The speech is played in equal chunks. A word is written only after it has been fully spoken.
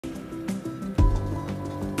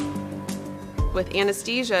With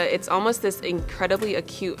anesthesia, it's almost this incredibly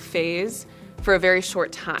acute phase for a very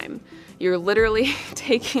short time. You're literally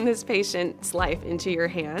taking this patient's life into your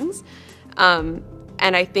hands. And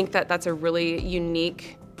I think that that's a really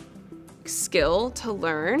unique skill to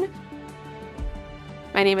learn.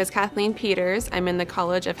 My name is Kathleen Peters. I'm in the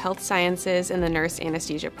College of Health Sciences in the Nurse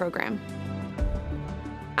Anesthesia program.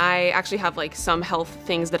 I actually have some health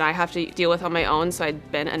things that I have to deal with on my own, so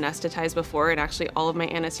I'd been anesthetized before, and actually all of my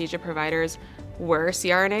anesthesia providers were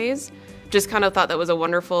CRNAs. Just kind of thought that was a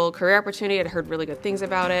wonderful career opportunity. I'd heard really good things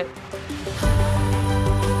about it.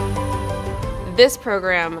 This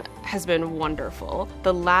program has been wonderful.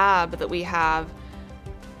 The lab that we have,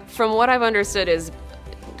 from what I've understood, is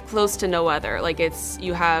close to no other.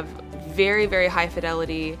 You have very, very high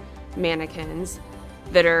fidelity mannequins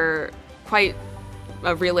that are quite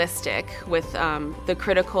realistic with the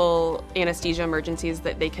critical anesthesia emergencies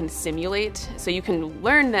that they can simulate. So you can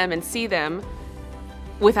learn them and see them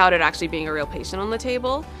without it actually being a real patient on the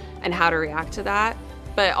table and how to react to that.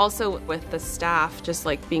 But also with the staff just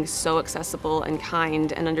being so accessible and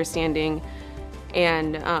kind and understanding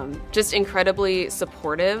and just incredibly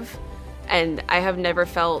supportive. And I have never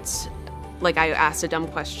felt like I asked a dumb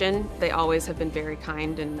question. They always have been very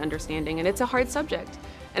kind and understanding, and it's a hard subject.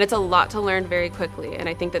 And it's a lot to learn very quickly, and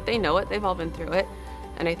I think that they know it, they've all been through it,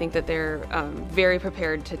 and I think that they're very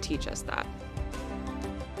prepared to teach us that.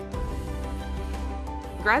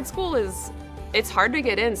 Grad school it's hard to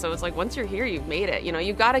get in, so it's once you're here, you've made it.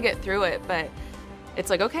 You've got to get through it, but it's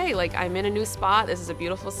okay, I'm in a new spot, this is a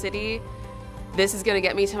beautiful city, this is gonna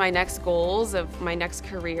get me to my next goals of my next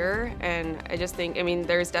career, and I just think,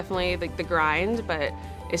 there's definitely the grind, but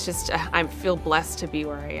it's just, I feel blessed to be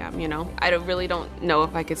where I am, I really don't know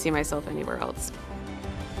if I could see myself anywhere else.